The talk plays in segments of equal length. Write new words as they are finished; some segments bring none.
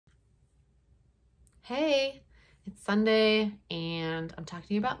Hey, it's Sunday and I'm talking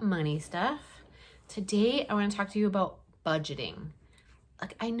to you about money stuff. Today, I want to talk to you about budgeting.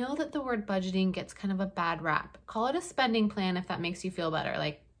 I know that the word budgeting gets kind of a bad rap. Call it a spending plan if that makes you feel better.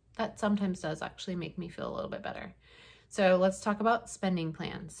 That sometimes does actually make me feel a little bit better. So let's talk about spending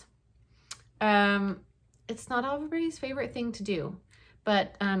plans. It's not everybody's favorite thing to do,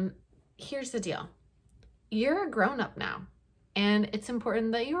 but here's the deal. You're a grown-up now. And it's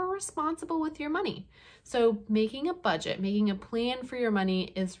important that you're responsible with your money. So making a budget, making a plan for your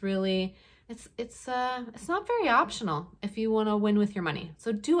money is really, it's not very optional if you want to win with your money.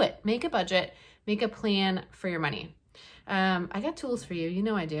 So do it. Make a budget, make a plan for your money. I got tools for you. You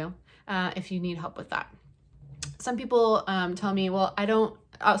know I do, if you need help with that. Some people tell me, well, I don't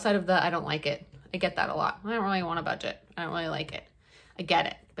like it. I get that a lot. I don't really want a budget. I don't really like it. I get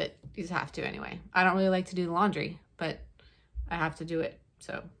it, but you just have to anyway. I don't really like to do the laundry, but I have to do it.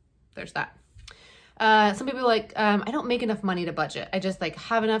 So there's that. Some people are like, I don't make enough money to budget. I just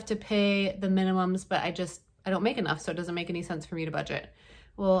have enough to pay the minimums, but I don't make enough. So it doesn't make any sense for me to budget.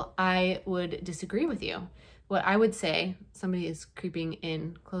 Well, I would disagree with you. What I would say, somebody is creeping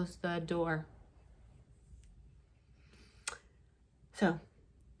in, close the door. So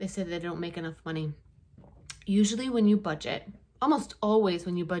they said they don't make enough money. Usually when you budget, almost always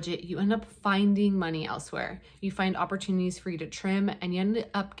when you budget, you end up finding money elsewhere. You find opportunities for you to trim and you end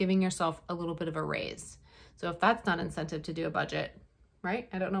up giving yourself a little bit of a raise. So if that's not incentive to do a budget, right?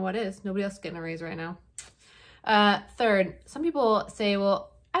 I don't know what is. Nobody else is getting a raise right now. Third, some people say,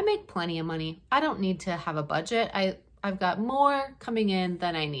 well, I make plenty of money. I don't need to have a budget. I've got more coming in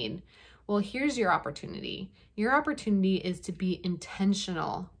than I need. Well, here's your opportunity. Your opportunity is to be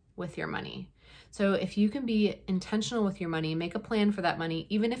intentional with your money. So if you can be intentional with your money, make a plan for that money,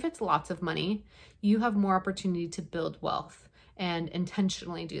 even if it's lots of money, you have more opportunity to build wealth and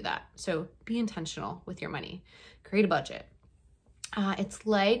intentionally do that. So be intentional with your money. Create a budget. It's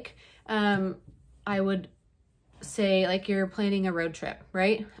like, I would say you're planning a road trip,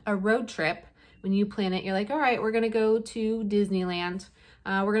 right? A road trip, when you plan it, you're like, all right, we're going to go to Disneyland.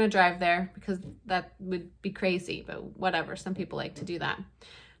 We're going to drive there because that would be crazy, but whatever. Some people like to do that.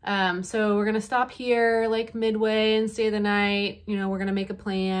 So we're going to stop here midway and stay the night. We're going to make a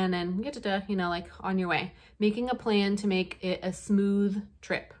plan and get to, on your way, making a plan to make it a smooth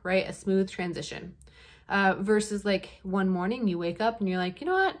trip, right? A smooth transition, versus one morning you wake up and you're like, you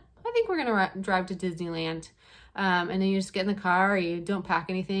know what? I think we're going to drive to Disneyland. And then you just get in the car, you don't pack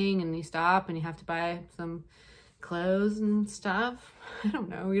anything and you stop and you have to buy some clothes and stuff. I don't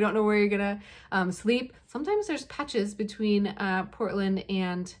know. You don't know where you're gonna sleep. Sometimes there's patches between Portland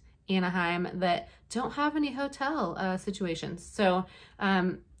and Anaheim that don't have any hotel situations. So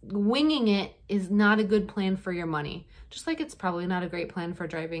winging it is not a good plan for your money. Just like it's probably not a great plan for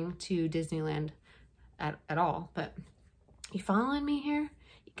driving to Disneyland at all. But you following me here?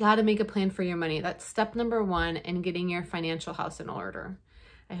 You got to make a plan for your money. That's step number one in getting your financial house in order.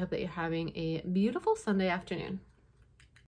 I hope that you're having a beautiful Sunday afternoon.